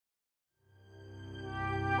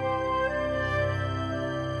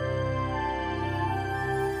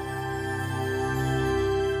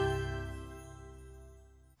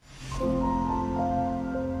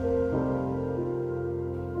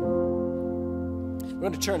We're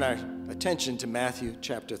going to turn our attention to Matthew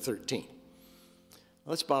chapter 13.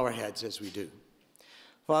 Let's bow our heads as we do.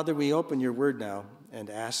 Father, we open your word now and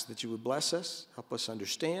ask that you would bless us, help us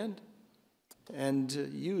understand, and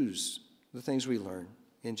use the things we learn.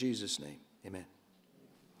 In Jesus' name, amen.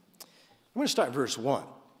 I'm going to start verse 1.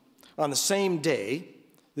 On the same day,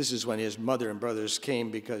 this is when his mother and brothers came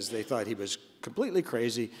because they thought he was completely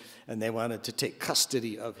crazy and they wanted to take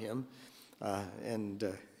custody of him, and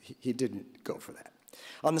he didn't go for that.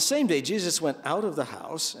 On the same day, Jesus went out of the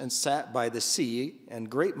house and sat by the sea, and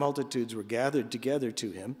great multitudes were gathered together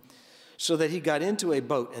to him, so that he got into a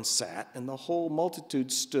boat and sat, and the whole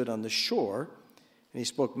multitude stood on the shore. And he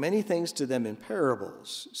spoke many things to them in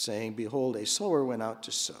parables, saying, Behold, a sower went out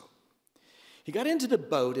to sow. He got into the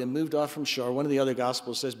boat and moved off from shore. One of the other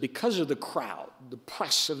Gospels says, because of the crowd, the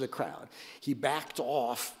press of the crowd, he backed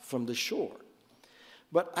off from the shore.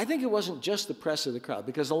 But I think it wasn't just the press of the crowd,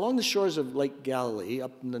 because along the shores of Lake Galilee,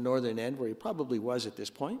 up in the northern end, where he probably was at this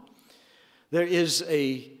point, there is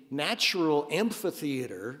a natural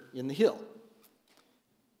amphitheater in the hill.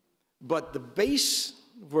 But the base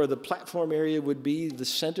where the platform area would be, the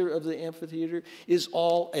center of the amphitheater, is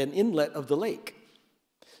all an inlet of the lake.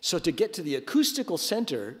 So to get to the acoustical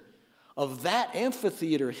center of that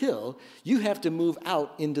amphitheater hill, you have to move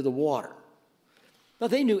out into the water. Now,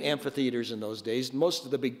 they knew amphitheaters in those days. Most of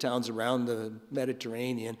the big towns around the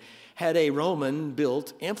Mediterranean had a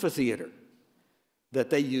Roman-built amphitheater that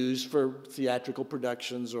they used for theatrical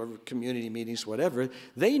productions or community meetings, whatever.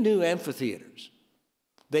 They knew amphitheaters.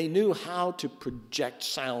 They knew how to project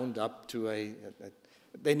sound up to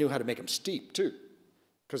they knew how to make them steep, too.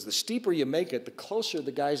 Because the steeper you make it, the closer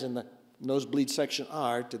the guys in the nosebleed section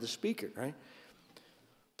are to the speaker, right?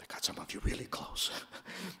 They got some of you really close.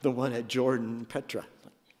 The one at Jordan and Petra.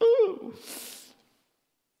 Ooh.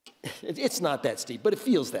 It's not that steep, but it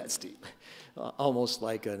feels that steep. Almost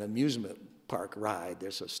like an amusement park ride. They're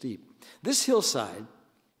so steep. This hillside,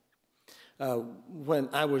 when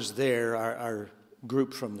I was there, our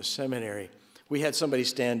group from the seminary, we had somebody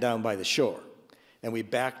stand down by the shore, and we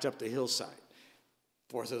backed up the hillside.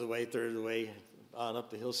 Fourth of the way, third of the way, on up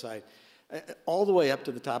the hillside. All the way up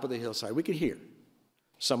to the top of the hillside, we could hear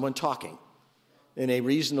someone talking in a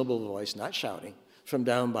reasonable voice, not shouting, from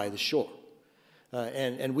down by the shore.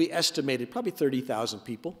 And we estimated probably 30,000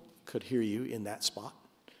 people could hear you in that spot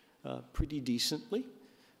pretty decently.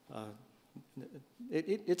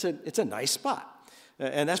 It's a nice spot.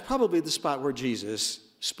 And that's probably the spot where Jesus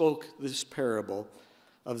spoke this parable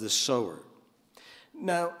of the sower.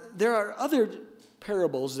 Now, there are other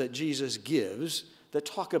parables that Jesus gives that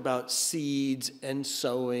talk about seeds and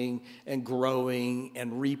sowing and growing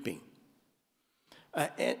and reaping.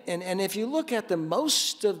 And if you look at them,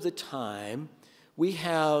 most of the time, we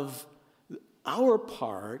have our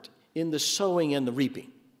part in the sowing and the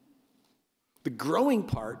reaping. The growing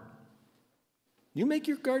part, you make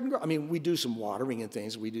your garden grow. I mean, we do some watering and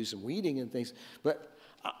things, we do some weeding and things, but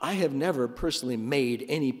I have never personally made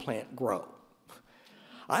any plant grow.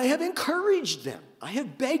 I have encouraged them. I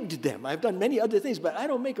have begged them. I've done many other things, but I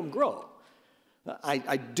don't make them grow.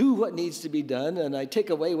 I do what needs to be done, and I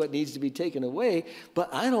take away what needs to be taken away,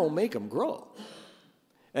 but I don't make them grow.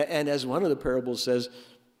 And as one of the parables says,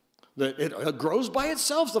 that it grows by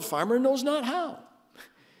itself. The farmer knows not how.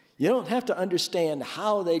 You don't have to understand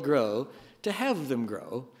how they grow to have them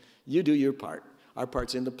grow. You do your part. Our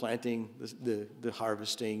part's in the planting, the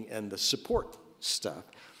harvesting, and the support stuff.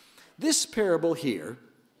 This parable here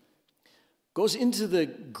goes into the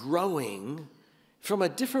growing from a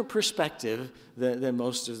different perspective than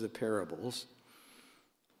most of the parables.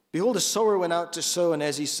 Behold, a sower went out to sow, and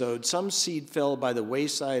as he sowed, some seed fell by the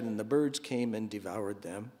wayside, and the birds came and devoured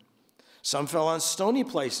them. Some fell on stony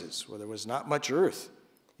places where there was not much earth.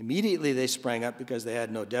 Immediately they sprang up because they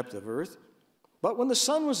had no depth of earth. But when the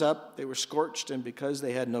sun was up, they were scorched, and because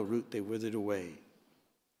they had no root, they withered away.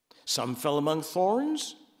 Some fell among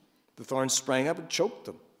thorns. The thorns sprang up and choked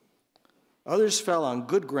them. Others fell on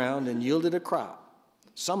good ground and yielded a crop,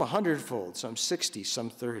 some 100-fold, some 60, some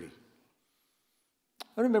 30.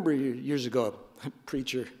 I remember years ago, a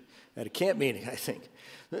preacher at a camp meeting, I think,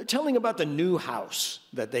 telling about the new house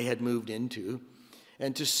that they had moved into.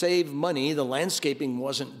 And to save money, the landscaping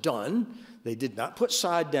wasn't done. They did not put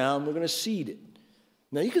sod down. We're going to seed it.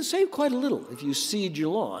 Now, you can save quite a little if you seed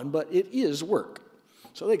your lawn, but it is work.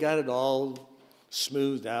 So they got it all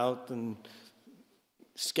smoothed out and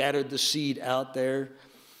scattered the seed out there.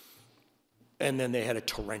 And then they had a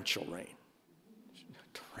torrential rain.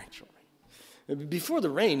 Torrential rain. Before the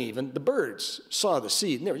rain even, the birds saw the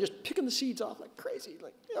seed, and they were just picking the seeds off like crazy.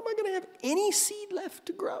 Like, am I going to have any seed left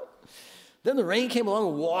to grow? Then the rain came along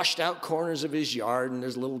and washed out corners of his yard, and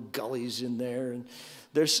there's little gullies in there, and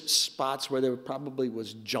there's spots where there probably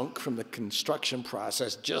was junk from the construction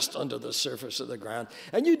process just under the surface of the ground.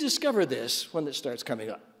 And you discover this when it starts coming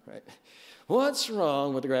up, right? What's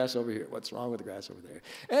wrong with the grass over here? What's wrong with the grass over there?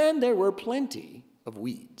 And there were plenty of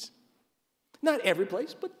weeds. Not every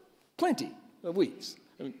place, but plenty of weeds.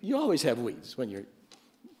 I mean, you always have weeds when you're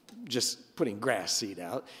just putting grass seed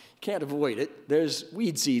out. You can't avoid it. There's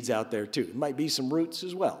weed seeds out there too. It might be some roots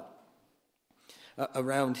as well.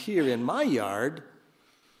 Around here in my yard,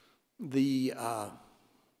 the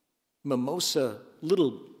mimosa,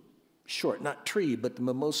 little short, not tree, but the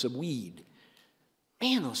mimosa weed.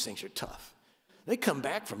 Man, those things are tough. They come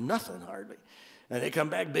back from nothing hardly. And they come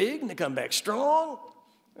back big and they come back strong.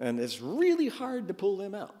 And it's really hard to pull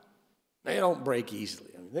them out. They don't break easily.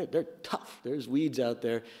 I mean, they're tough. There's weeds out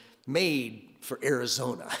there made for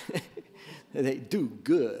Arizona. They do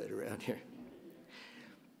good around here.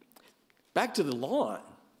 Back to the lawn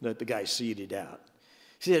that the guy seeded out.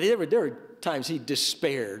 See, there were times he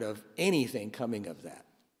despaired of anything coming of that.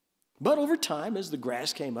 But over time, as the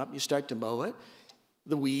grass came up, you start to mow it,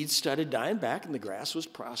 the weeds started dying back and the grass was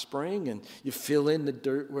prospering, and you fill in the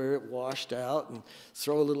dirt where it washed out and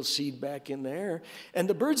throw a little seed back in there. And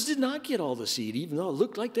the birds did not get all the seed, even though it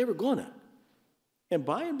looked like they were gonna. And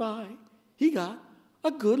by, he got a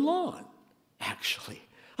good lawn, actually,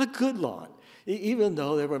 a good lawn, even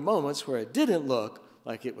though there were moments where it didn't look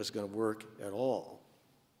like it was gonna work at all.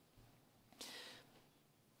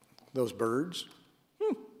 Those birds,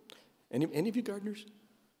 any of you gardeners?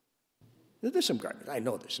 There's some gardeners. I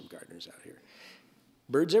know there's some gardeners out here.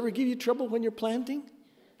 Birds ever give you trouble when you're planting?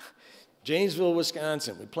 Janesville,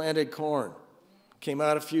 Wisconsin, we planted corn. Came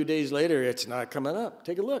out a few days later, it's not coming up.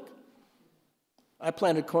 Take a look. I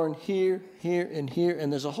planted corn here, here, and here,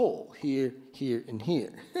 and there's a hole here, here, and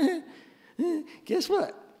here. Guess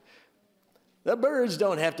what? The birds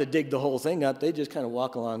don't have to dig the whole thing up. They just kind of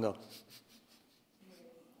walk along and go,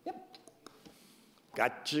 yep,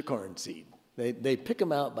 got your corn seed. They pick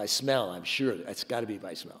them out by smell, I'm sure. That's got to be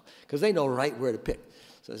by smell, because they know right where to pick.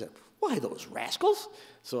 So I said, why, those rascals?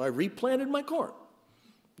 So I replanted my corn.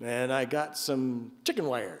 And I got some chicken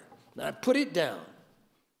wire, and I put it down.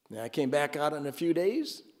 And I came back out in a few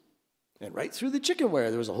days, and right through the chicken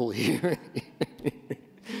wire, there was a hole here.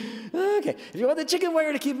 Okay, if you want the chicken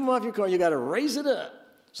wire to keep them off your corn, you got to raise it up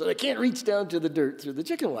so they can't reach down to the dirt through the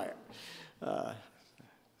chicken wire.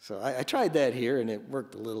 So I tried that here, and it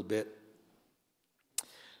worked a little bit.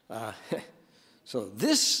 So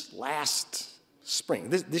this last spring,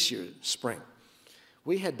 this year's spring,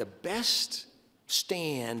 we had the best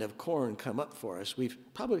stand of corn come up for us we've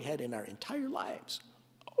probably had in our entire lives.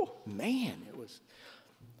 Oh, man, it was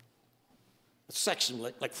a section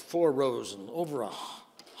like 4 rows and over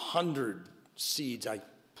 100 seeds I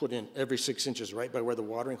put in every 6 inches right by where the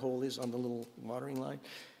watering hole is on the little watering line.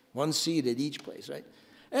 1 seed at each place, right?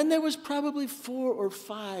 And there was probably 4 or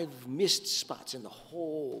 5 missed spots in the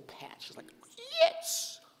whole patch. It's like,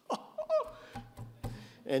 yes!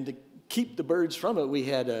 And to keep the birds from it, we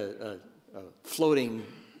had a floating,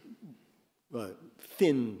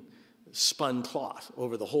 thin spun cloth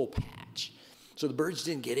over the whole patch. So the birds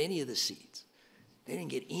didn't get any of the seeds. They didn't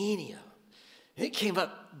get any of them. And it came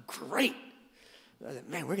up great. I thought,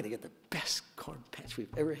 man, we're going to get the best corn patch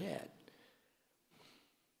we've ever had.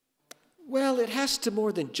 Well, it has to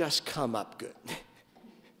more than just come up good.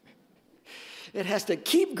 It has to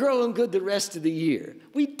keep growing good the rest of the year.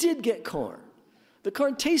 We did get corn. The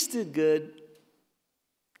corn tasted good.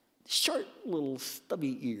 Short little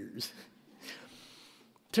stubby ears.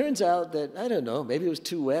 Turns out that, I don't know, maybe it was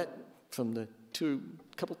too wet from the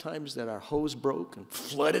couple times that our hose broke and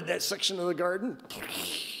flooded that section of the garden.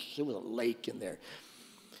 There was a lake in there.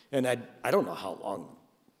 And I don't know how long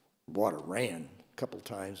water ran, a couple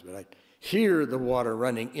times, but I'd hear the water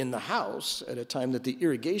running in the house at a time that the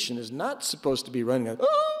irrigation is not supposed to be running.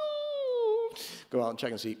 Oh! Go out and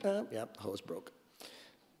check and see, yep, the hose broke.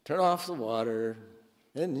 Turn off the water,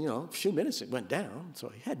 and a few minutes it went down, so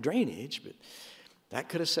he had drainage, but that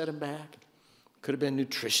could have set him back. Could have been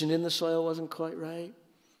nutrition in the soil wasn't quite right.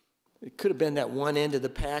 It could have been that one end of the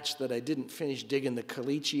patch that I didn't finish digging the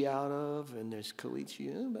caliche out of, and there's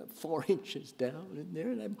caliche about 4 inches down in there,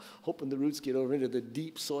 and I'm hoping the roots get over into the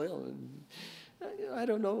deep soil, and I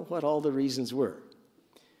don't know what all the reasons were.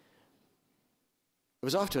 It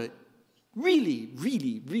was off to a really,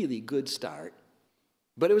 really, really good start,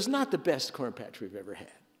 but it was not the best corn patch we've ever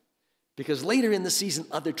had, because later in the season,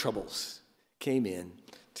 other troubles came in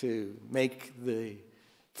to make the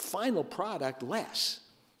final product less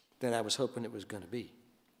than I was hoping it was going to be.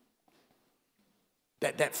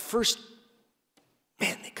 That first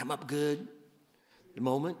Man, they come up good. The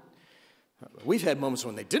moment. We've had moments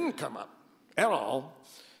when they didn't come up at all,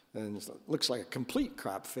 and it looks like a complete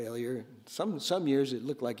crop failure. Some years it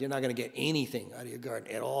looked like you're not going to get anything out of your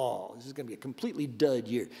garden at all. This is going to be a completely dud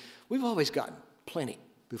year. We've always gotten plenty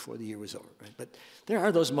before the year was over, right? But there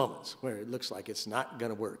are those moments where it looks like it's not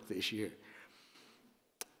going to work this year.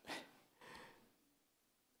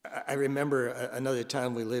 I remember another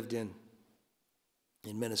time we lived in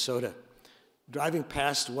Minnesota, driving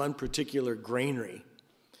past one particular granary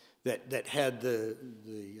that had the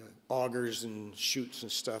augers and chutes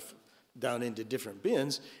and stuff down into different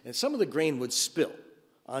bins, and some of the grain would spill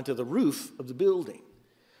onto the roof of the building,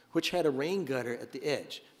 which had a rain gutter at the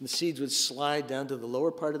edge. And the seeds would slide down to the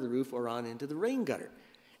lower part of the roof or on into the rain gutter.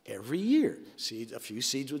 Every year, a few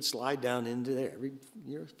seeds would slide down into there. Every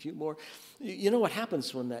year, a few more. You know what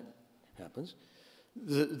happens when that happens?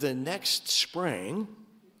 The next spring,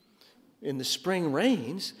 in the spring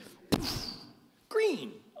rains,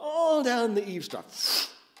 green all down the eavesdrop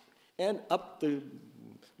and up the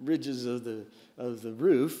ridges of the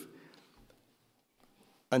roof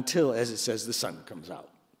until, as it says, the sun comes out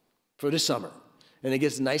for the summer, and it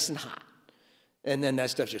gets nice and hot, and then that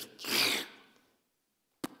stuff just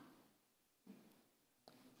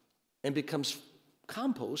and becomes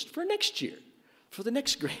compost for next year, for the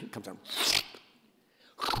next grain comes out.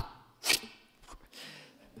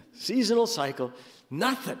 Seasonal cycle.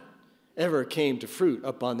 Nothing ever came to fruit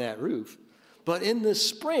up on that roof, but in the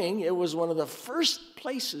spring it was one of the first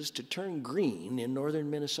places to turn green in northern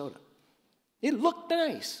Minnesota. It looked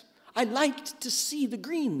nice. I liked to see the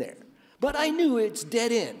green there. But I knew it's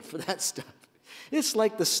dead end for that stuff. It's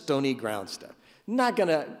like the stony ground stuff. Not going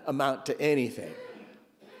to amount to anything.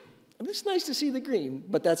 I mean, it's nice to see the green,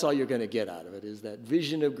 but that's all you're going to get out of it, is that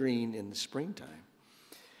vision of green in the springtime.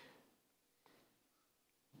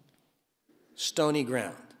 Stony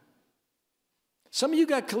ground. Some of you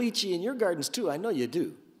got caliche in your gardens too. I know you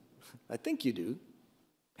do. I think you do.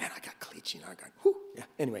 Man, I got caliche in our garden. Whew. Yeah.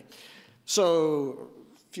 Anyway, so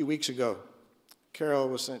a few weeks ago, Carol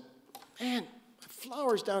was saying, man,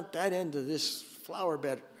 flowers down at that end of this flower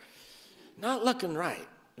bed, not looking right.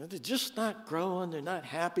 They're just not growing. They're not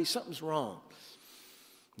happy. Something's wrong.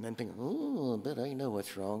 And I'm thinking, oh, I bet I know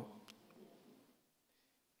what's wrong.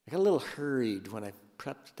 I got a little hurried when I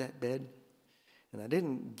prepped that bed, and I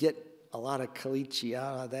didn't get a lot of caliche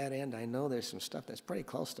out of that end. I know there's some stuff that's pretty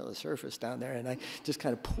close to the surface down there, and I just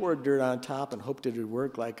kind of poured dirt on top and hoped it would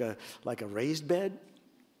work like a raised bed.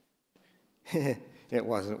 It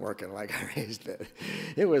wasn't working like a raised bed.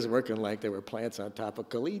 It was working like there were plants on top of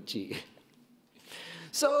caliche.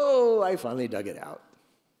 So I finally dug it out.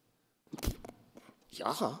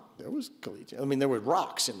 Yeah, there was caliche. I mean, there were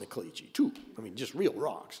rocks in the caliche too. I mean, just real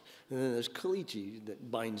rocks. And then there's caliche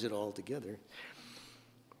that binds it all together.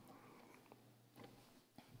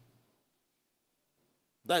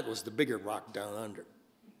 That was the bigger rock down under.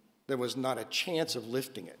 There was not a chance of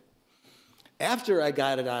lifting it. After I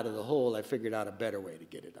got it out of the hole, I figured out a better way to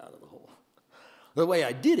get it out of the hole. The way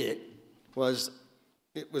I did it was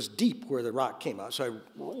deep where the rock came out, so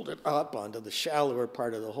I rolled it up onto the shallower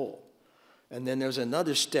part of the hole. And then there's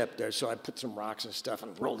another step there, so I put some rocks and stuff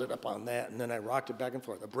and rolled it up on that, and then I rocked it back and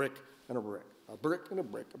forth, a brick and a brick, a brick and a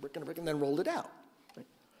brick, a brick and a brick, and then rolled it out. Right?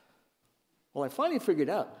 Well, I finally figured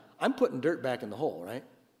out I'm putting dirt back in the hole, right?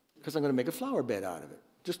 Because I'm going to make a flower bed out of it.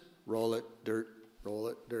 Just roll it, dirt, roll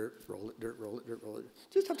it, dirt, roll it, dirt, roll it, dirt, roll it.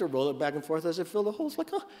 Just have to roll it back and forth as I fill the holes. Like,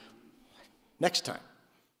 oh, next time,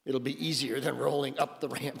 it'll be easier than rolling up the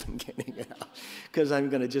ramp and getting it out, because I'm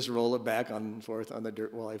going to just roll it back and forth on the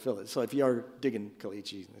dirt while I fill it. So if you are digging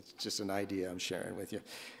caliche, it's just an idea I'm sharing with you.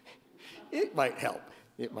 It might help.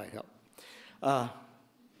 It might help.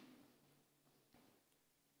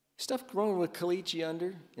 Stuff growing with caliche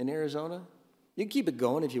under in Arizona, you can keep it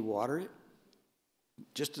going if you water it.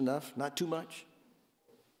 Just enough, not too much.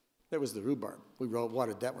 That was the rhubarb. We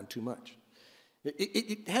watered that one too much.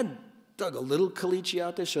 It had dug a little caliche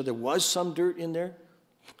out there, so there was some dirt in there.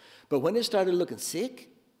 But when it started looking sick,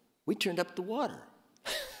 we turned up the water.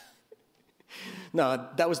 No,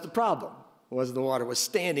 that was the problem, was the water was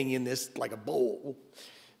standing in this like a bowl.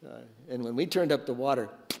 And when we turned up the water,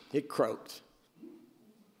 it croaked.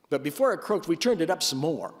 But before it croaked, we turned it up some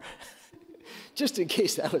more. Just in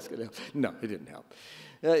case that was going to help. No, it didn't help.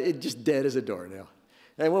 It just dead as a doornail.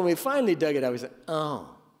 And when we finally dug it out, we said, oh,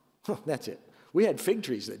 that's it. We had fig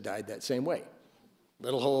trees that died that same way.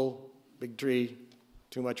 Little hole, big tree,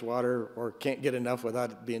 too much water, or can't get enough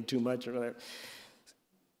without it being too much or whatever.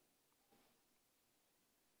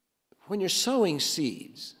 When you're sowing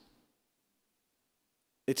seeds,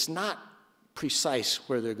 it's not precise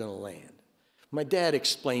where they're going to land. My dad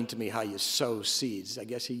explained to me how you sow seeds. I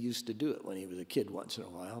guess he used to do it when he was a kid once in a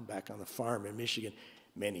while, back on the farm in Michigan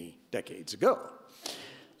many decades ago.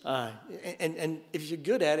 And if you're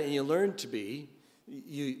good at it and you learn to be,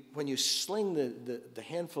 when you sling the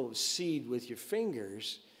handful of seed with your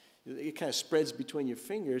fingers, it kind of spreads between your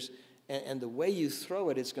fingers, and the way you throw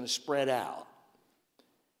it, it's going to spread out.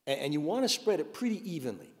 And you want to spread it pretty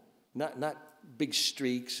evenly, not big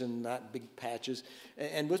streaks and not big patches.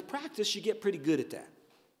 And with practice, you get pretty good at that.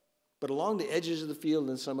 But along the edges of the field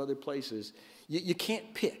and some other places, you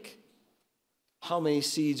can't pick how many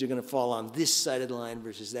seeds are going to fall on this side of the line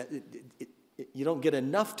versus that. You don't get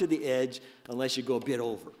enough to the edge unless you go a bit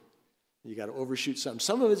over. You got to overshoot something.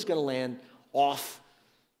 Some of it's going to land off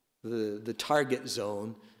the target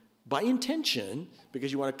zone by intention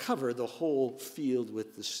because you want to cover the whole field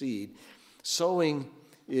with the seed. Sowing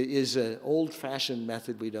is an old-fashioned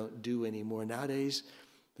method we don't do anymore. Nowadays,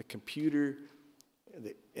 the computer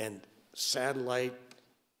and satellite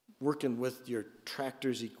working with your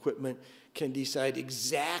tractor's equipment can decide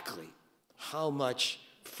exactly how much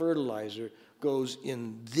fertilizer goes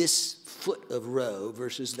in this foot of row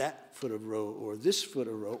versus that foot of row or this foot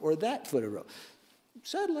of row or that foot of row.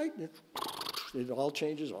 Satellite, it all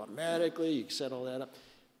changes automatically. You can set all that up.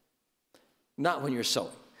 Not when you're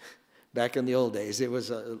sowing. Back in the old days, it was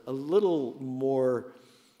a little more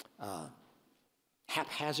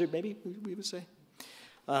haphazard, maybe we would say.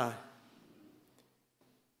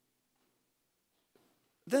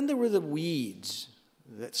 Then there were the weeds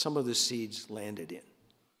that some of the seeds landed in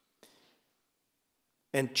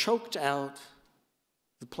and choked out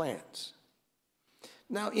the plants.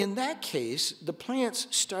 Now, in that case, the plants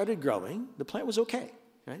started growing. The plant was okay,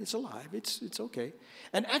 right? It's alive. It's okay.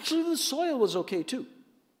 And actually, the soil was okay, too.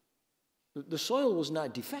 The soil was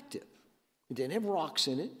not defective. It didn't have rocks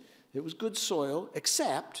in it. It was good soil,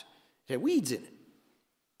 except it had weeds in it.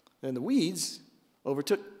 And the weeds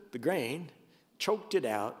overtook the grain, choked it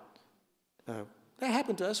out. That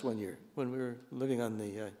happened to us one year when we were living on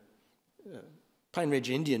the Pine Ridge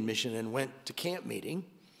Indian Mission and went to camp meeting.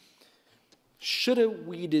 Should have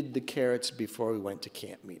weeded the carrots before we went to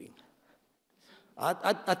camp meeting.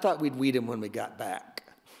 I thought we'd weed them when we got back.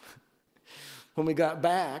 When we got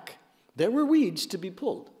back, there were weeds to be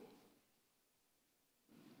pulled.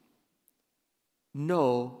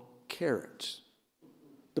 No carrots.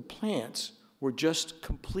 The plants were just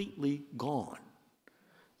completely gone.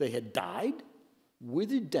 They had died,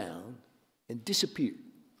 withered down, and disappeared.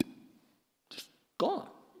 Just gone.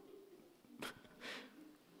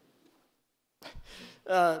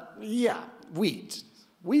 Yeah, weeds.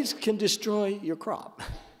 Weeds can destroy your crop.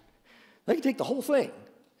 They can take the whole thing.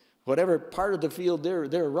 Whatever part of the field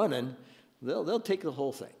they're running, they'll take the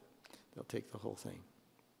whole thing. They'll take the whole thing.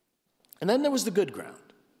 And then there was the good ground.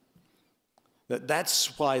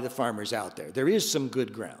 That's why the farmer's out there. There is some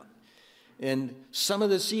good ground. And some of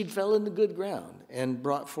the seed fell in the good ground and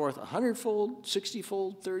brought forth 100-fold,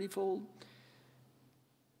 60-fold, 30-fold.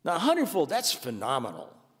 Now, 100-fold, that's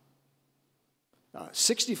phenomenal.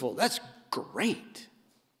 60-fold, that's great.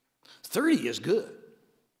 30 is good.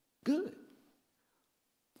 Good.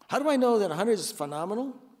 How do I know that 100 is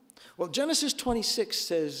phenomenal? Well, Genesis 26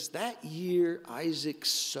 says, that year Isaac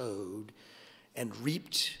sowed and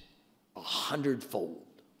reaped 100-fold.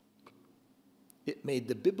 It made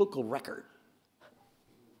the biblical record.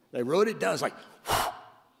 They wrote it down. It's like, whew.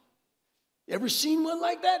 Ever seen one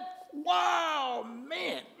like that? Wow,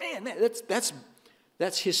 man.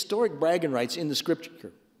 That's historic bragging rights in the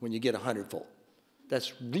scripture when you get 100-fold.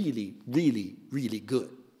 That's really, really, really good.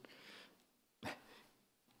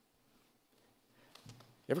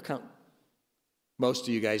 Ever count? Most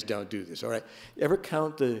of you guys don't do this, all right? Ever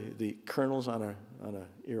count the kernels on a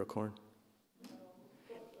ear of corn?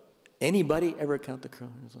 Anybody ever count the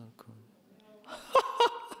kernels on a corn?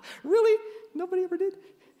 Really? Nobody ever did?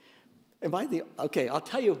 Okay, I'll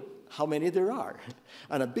tell you how many there are.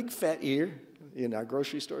 On a big fat ear in our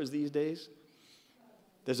grocery stores these days,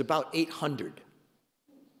 there's about 800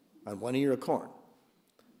 on one ear of corn.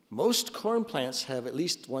 Most corn plants have at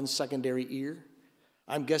least one secondary ear.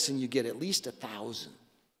 I'm guessing you get at least 1,000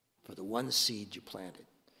 for the one seed you planted.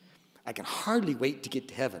 I can hardly wait to get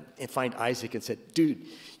to heaven and find Isaac and said, dude,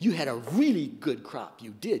 you had a really good crop.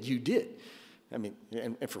 You did. I mean,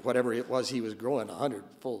 and for whatever it was he was growing,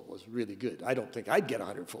 100-fold was really good. I don't think I'd get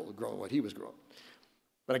 100-fold growing what he was growing.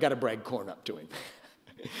 But I got to brag corn up to him.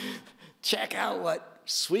 Check out what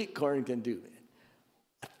sweet corn can do, man.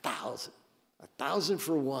 1,000. 1,000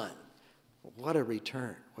 for one. What a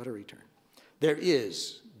return. What a return. There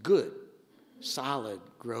is good, solid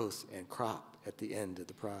growth and crop at the end of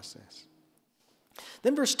the process.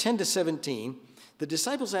 Then verse 10 to 17, the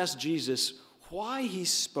disciples asked Jesus why he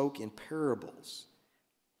spoke in parables.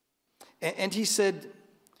 And he said,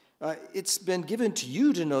 it's been given to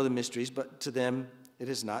you to know the mysteries, but to them it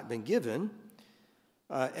has not been given.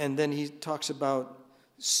 And then he talks about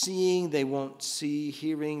seeing, they won't see,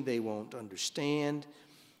 hearing, they won't understand.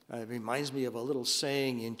 It reminds me of a little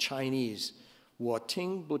saying in Chinese, 我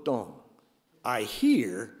听不懂. I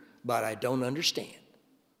hear, but I don't understand.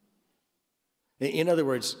 In other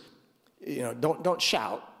words, don't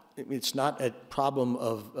shout. It's not a problem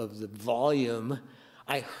of the volume.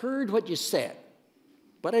 I heard what you said,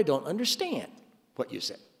 but I don't understand what you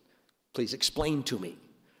said. Please explain to me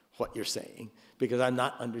what you're saying, because I'm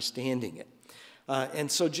not understanding it.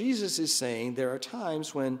 And so Jesus is saying there are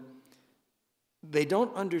times when they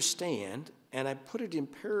don't understand, and I put it in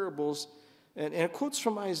parables, and it quotes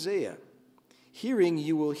from Isaiah. Hearing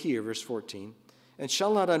you will hear, verse 14, and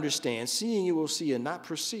shall not understand. Seeing you will see and not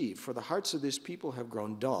perceive, for the hearts of this people have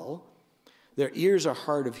grown dull. Their ears are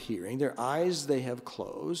hard of hearing, their eyes they have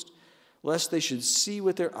closed, lest they should see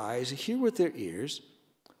with their eyes, hear with their ears,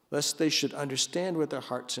 lest they should understand with their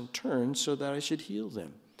hearts and turn, so that I should heal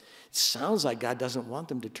them. It sounds like God doesn't want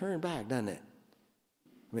them to turn back, doesn't it?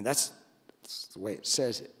 I mean, that's the way it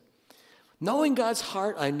says it. Knowing God's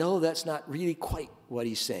heart, I know that's not really quite what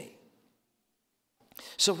he's saying.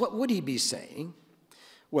 So what would he be saying?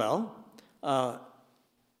 Well,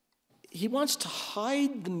 he wants to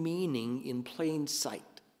hide the meaning in plain sight.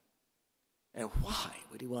 And why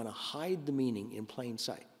would he want to hide the meaning in plain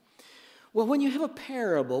sight? Well, when you have a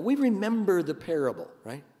parable, we remember the parable,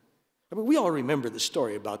 right? I mean, we all remember the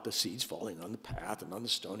story about the seeds falling on the path and on the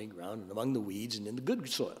stony ground and among the weeds and in the good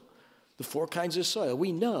soil, the 4 kinds of soil.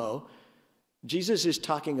 We know Jesus is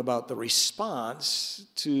talking about the response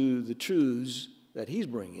to the truths that he's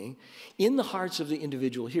bringing in the hearts of the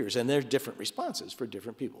individual hearers. And there's different responses for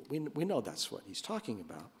different people. We know that's what he's talking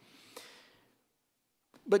about.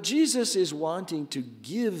 But Jesus is wanting to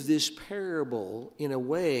give this parable in a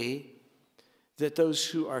way that those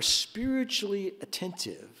who are spiritually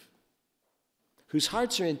attentive, whose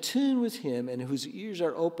hearts are in tune with him and whose ears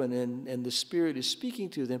are open and the Spirit is speaking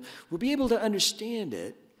to them, will be able to understand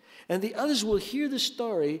it. And the others will hear the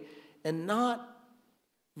story and not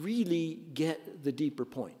really get the deeper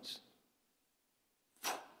points.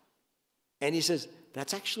 And he says,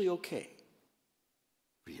 that's actually okay.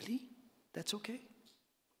 Really? That's okay?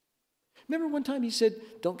 Remember one time he said,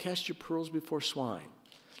 don't cast your pearls before swine.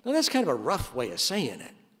 Now that's kind of a rough way of saying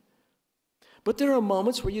it. But there are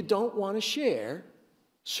moments where you don't want to share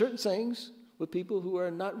certain things with people who are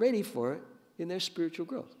not ready for it in their spiritual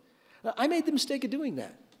growth. Now, I made the mistake of doing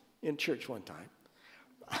that in church one time.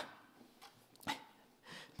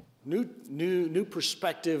 New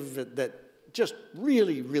perspective that just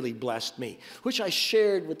really, really blessed me, which I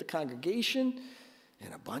shared with the congregation,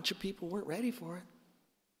 and a bunch of people weren't ready for it.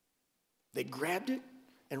 They grabbed it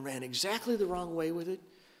and ran exactly the wrong way with it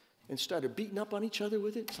and started beating up on each other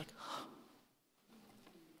with it. It's like,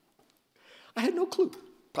 I had no clue.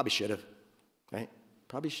 Probably should have, right?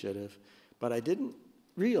 Probably should have. But I didn't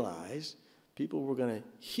realize people were going to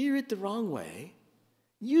hear it the wrong way,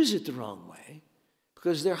 use it the wrong way,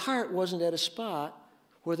 because their heart wasn't at a spot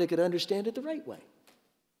where they could understand it the right way.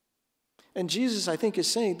 And Jesus, I think, is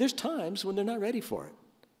saying there's times when they're not ready for it.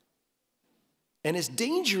 And it's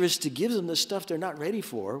dangerous to give them the stuff they're not ready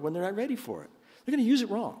for when they're not ready for it. They're going to use it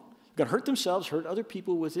wrong. They're going to hurt themselves, hurt other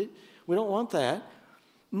people with it. We don't want that.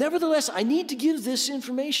 Nevertheless, I need to give this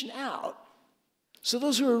information out so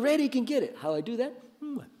those who are ready can get it. How do I do that?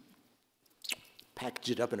 Package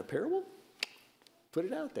it up in a parable, put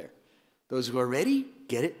it out there. Those who are ready,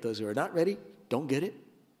 get it. Those who are not ready, don't get it.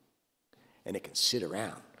 And it can sit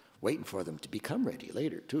around waiting for them to become ready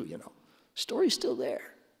later, too, you know. Story's still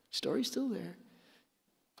there. Story's still there.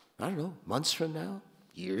 I don't know, months from now,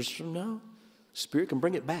 years from now, Spirit can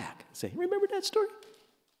bring it back and say, remember that story?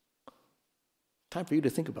 Time for you to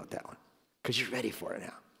think about that one, because you're ready for it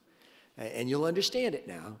now. And you'll understand it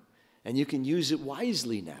now, and you can use it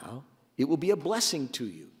wisely now. It will be a blessing to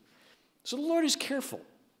you. So the Lord is careful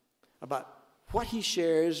about what he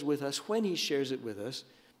shares with us, when he shares it with us,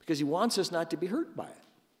 because he wants us not to be hurt by it.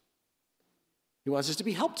 He wants us to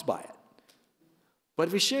be helped by it. But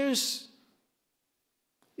if he shares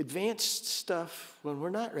advanced stuff when we're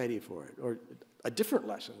not ready for it, or a different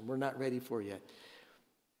lesson we're not ready for yet,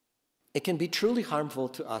 it can be truly harmful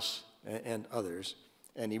to us and others,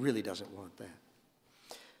 and he really doesn't want that.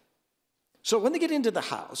 So when they get into the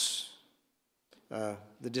house, the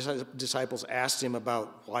disciples asked him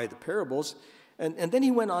about why the parables, and then he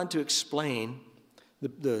went on to explain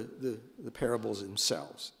the parables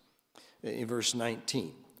themselves. in verse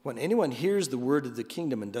 19. When anyone hears the word of the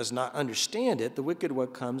kingdom and does not understand it, the wicked one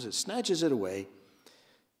comes and snatches away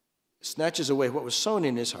what was sown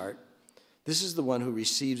in his heart. This is the one who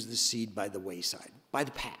receives the seed by the wayside, by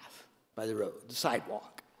the path, by the road, the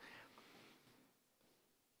sidewalk.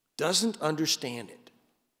 Doesn't understand it.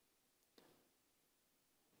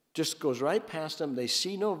 Just goes right past them. They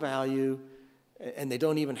see no value, and they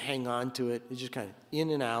don't even hang on to it. It's just kind of in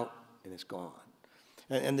and out, and it's gone.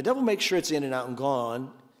 And the devil makes sure it's in and out and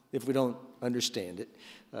gone if we don't understand it.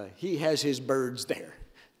 He has his birds there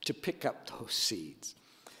to pick up those seeds.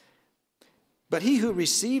 But he who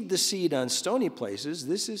received the seed on stony places,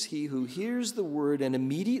 this is he who hears the word and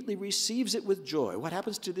immediately receives it with joy. What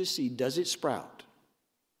happens to this seed? Does it sprout?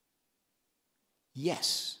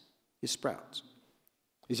 Yes, it sprouts.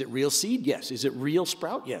 Is it real seed? Yes. Is it real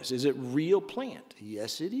sprout? Yes. Is it real plant?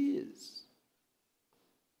 Yes, it is.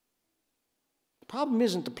 The problem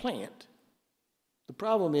isn't the plant. The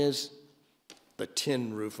problem is the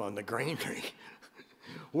tin roof on the granary.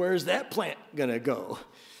 Where's that plant going to go?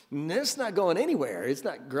 It's not going anywhere. It's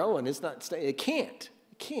not growing. It's not staying. It can't.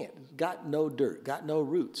 It can't. It's got no dirt, got no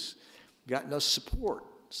roots, got no support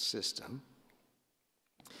system.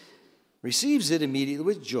 Receives it immediately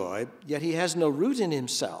with joy, yet he has no root in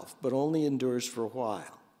himself, but only endures for a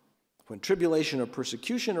while. When tribulation or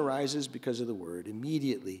persecution arises because of the word,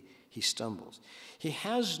 immediately he stumbles. He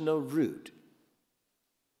has no root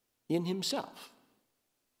in himself.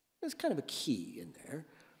 There's kind of a key in there.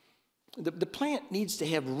 The plant needs to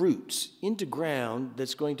have roots into ground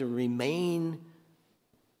that's going to remain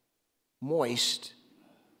moist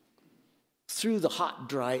through the hot,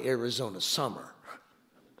 dry Arizona summer.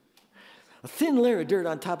 A thin layer of dirt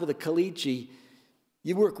on top of the caliche,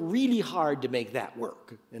 you work really hard to make that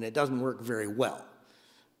work, and it doesn't work very well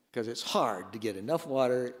because it's hard to get enough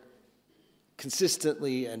water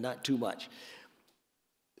consistently and not too much.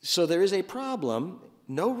 So there is a problem,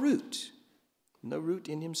 no root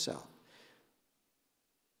in himself.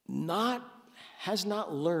 Has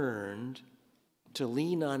not learned to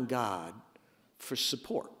lean on God for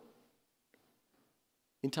support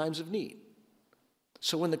in times of need.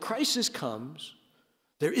 So when the crisis comes,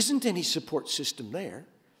 there isn't any support system there,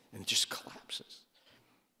 and it just collapses.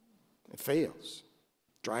 It fails,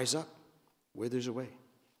 dries up, withers away.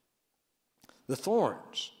 The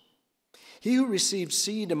thorns. He who receives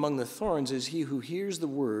seed among the thorns is he who hears the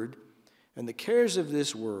word, and the cares of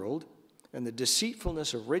this world and the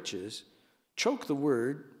deceitfulness of riches choke the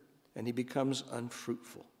word, and he becomes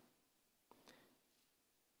unfruitful.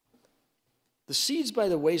 The seeds by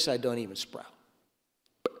the wayside don't even sprout.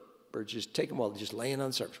 Birds just take them while they're just laying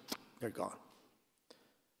on the surface. They're gone.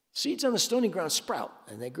 Seeds on the stony ground sprout,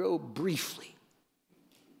 and they grow briefly.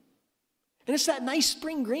 And it's that nice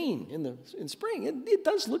spring green in spring. It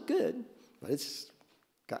does look good, but it's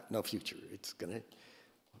got no future. It's going to, as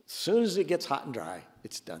soon as it gets hot and dry,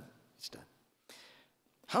 it's done. It's done.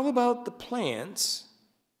 How about the plants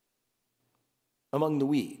among the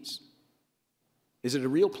weeds? Is it a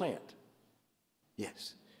real plant?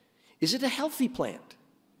 Yes. Is it a healthy plant?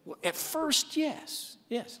 Well, at first, yes.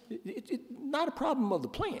 Yes. Not a problem of the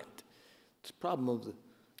plant. It's a problem of the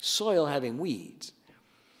soil having weeds.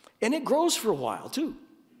 And it grows for a while, too,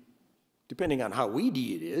 depending on how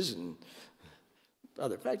weedy it is and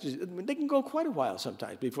other factors. I mean, they can go quite a while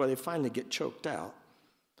sometimes before they finally get choked out,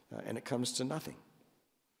 and it comes to nothing.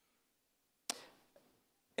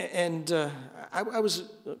 And I was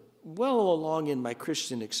well along in my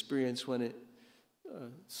Christian experience when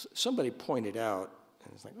somebody pointed out,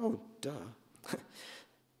 and it's like, oh, duh.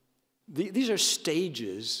 These are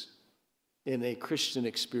stages in a Christian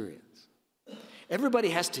experience. Everybody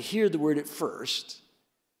has to hear the word at first,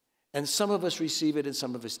 and some of us receive it and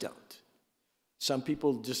some of us don't. Some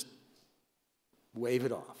people just wave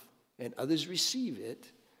it off, and others receive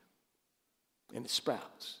it, and it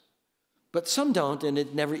sprouts. But some don't, and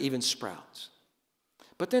it never even sprouts.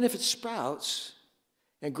 But then if it sprouts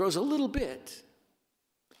and grows a little bit,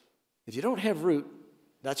 if you don't have root,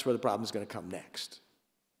 that's where the problem is going to come next.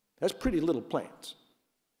 That's pretty little plants.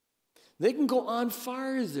 They can go on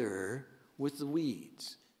farther with the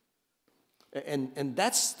weeds. And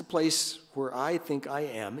that's the place where I think I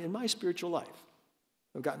am in my spiritual life.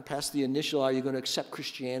 I've gotten past the initial, are you going to accept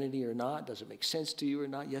Christianity or not? Does it make sense to you or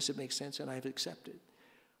not? Yes, it makes sense, and I've accepted.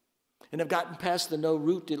 And I've gotten past the no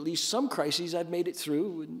root, at least some crises I've made it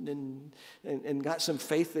through and got some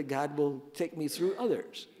faith that God will take me through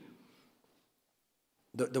others.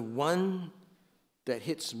 The one that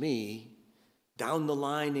hits me down the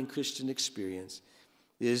line in Christian experience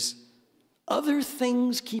is other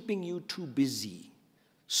things keeping you too busy,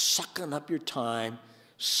 sucking up your time,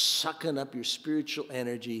 sucking up your spiritual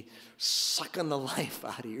energy, sucking the life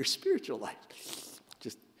out of your spiritual life.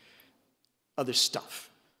 Just other stuff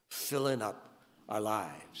filling up our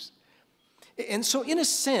lives. And so in a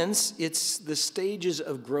sense, it's the stages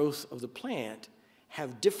of growth of the plant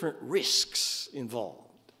have different risks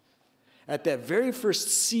involved. At that very first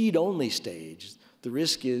seed-only stage, the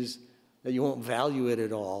risk is that you won't value it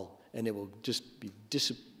at all, and it will just be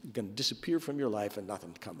going to disappear from your life, and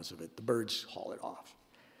nothing comes of it. The birds haul it off.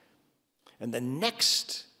 And the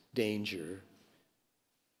next danger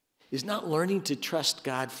is not learning to trust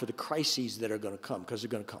God for the crises that are going to come, because they're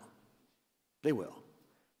going to come. They will.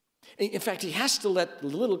 In fact, he has to let the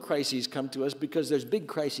little crises come to us because there's big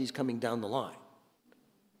crises coming down the line.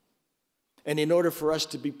 And in order for us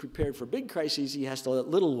to be prepared for big crises, he has to let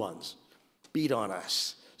little ones beat on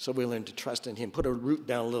us so we learn to trust in him, put a root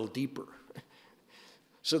down a little deeper.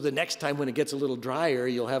 So the next time when it gets a little drier,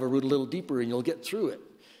 you'll have a root a little deeper and you'll get through it.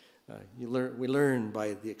 We learn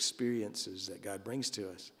by the experiences that God brings to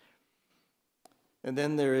us. And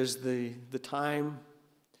then there is the time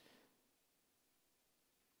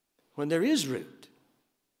when there is root,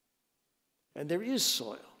 and there is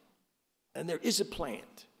soil, and there is a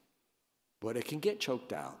plant, but it can get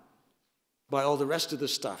choked out by all the rest of the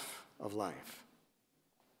stuff of life.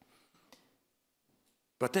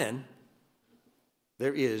 But then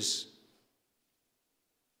there is,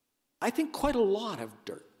 I think, quite a lot of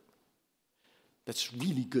dirt that's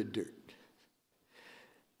really good dirt.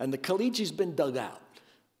 And the calichi's been dug out,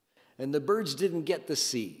 and the birds didn't get the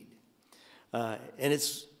seed, and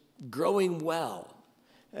it's growing well,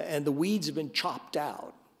 and the weeds have been chopped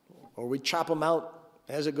out, or we chop them out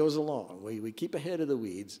as it goes along. We keep ahead of the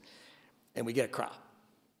weeds, and we get a crop.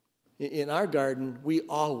 In our garden, we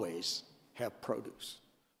always have produce.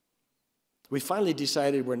 We finally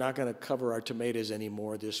decided we're not going to cover our tomatoes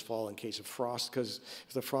anymore this fall in case of frost, because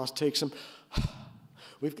if the frost takes them,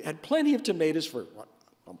 we've had plenty of tomatoes for,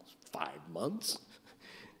 almost 5 months.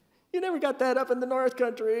 You never got that up in the North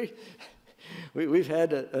Country. We've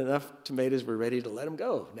had enough tomatoes, we're ready to let them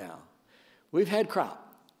go now. We've had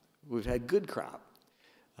crop. We've had good crop.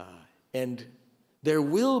 And there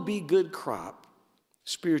will be good crop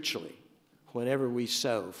spiritually whenever we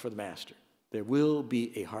sow for the Master. There will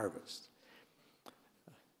be a harvest.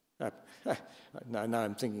 Now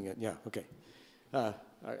I'm thinking, yeah, okay.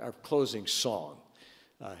 Our closing song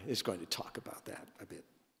is going to talk about that a bit.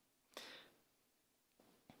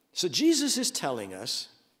 So Jesus is telling us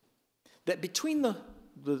that between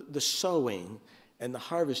the sowing and the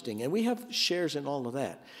harvesting, and we have shares in all of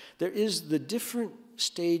that, there is the different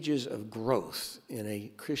stages of growth in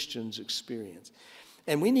a Christian's experience.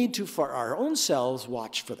 And we need to, for our own selves,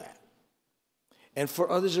 watch for that. And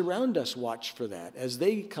for others around us, watch for that as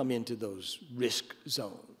they come into those risk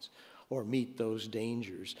zones or meet those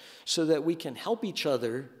dangers, so that we can help each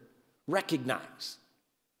other recognize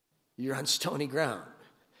you're on stony ground.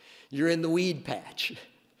 You're in the weed patch.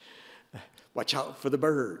 Watch out for the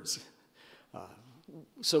birds.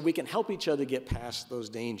 So we can help each other get past those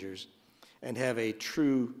dangers and have a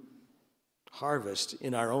true harvest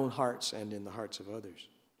in our own hearts and in the hearts of others.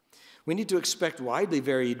 We need to expect widely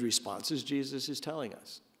varied responses, Jesus is telling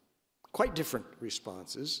us. Quite different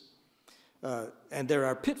responses. And there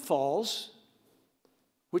are pitfalls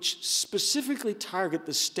which specifically target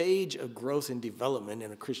the stage of growth and development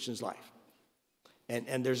in a Christian's life.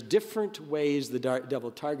 And there's different ways the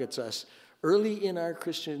devil targets us early in our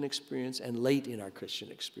Christian experience and late in our Christian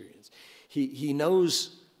experience. He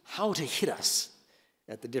knows how to hit us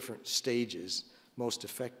at the different stages most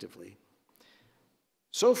effectively.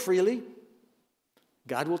 So freely,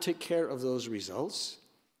 God will take care of those results.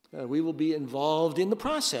 We will be involved in the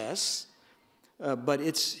process, but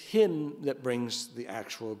it's him that brings the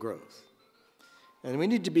actual growth. And we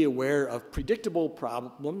need to be aware of predictable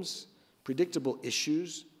problems, predictable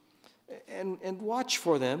issues, and watch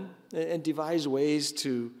for them and devise ways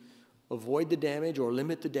to avoid the damage or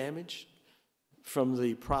limit the damage from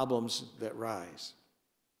the problems that rise.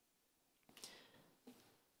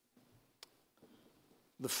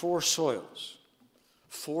 The 4 soils,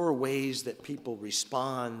 4 ways that people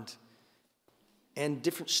respond, and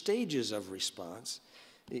different stages of response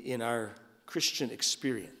in our Christian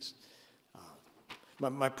experience.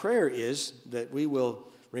 My prayer is that we will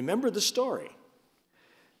remember the story,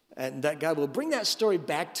 and that God will bring that story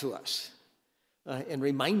back to us and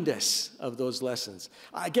remind us of those lessons.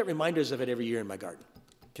 I get reminders of it every year in my garden.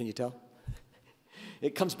 Can you tell?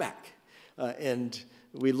 It comes back, and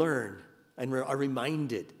we learn and are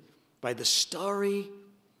reminded by the story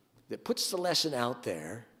that puts the lesson out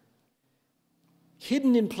there,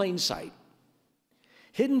 hidden in plain sight,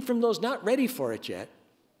 hidden from those not ready for it yet,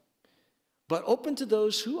 but open to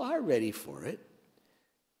those who are ready for it,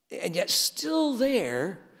 and yet still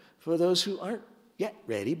there for those who aren't yet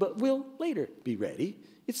ready, but will later be ready.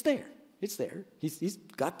 It's there. It's there. He's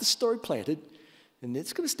got the story planted, and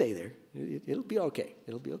it's going to stay there. It'll be okay.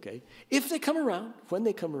 It'll be okay. If they come around, when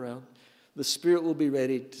they come around, the Spirit will be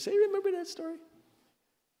ready to say, remember that story?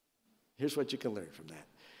 Here's what you can learn from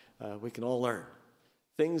that. We can all learn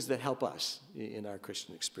things that help us in our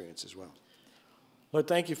Christian experience as well. Lord,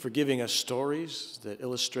 thank you for giving us stories that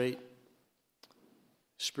illustrate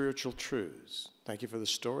spiritual truths. Thank you for the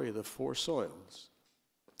story of the 4 soils,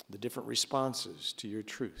 the different responses to your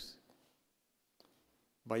truth.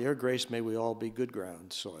 By your grace, may we all be good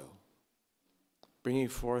ground soil, bringing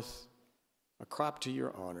forth a crop to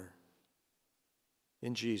your honor.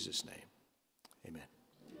 In Jesus' name, amen.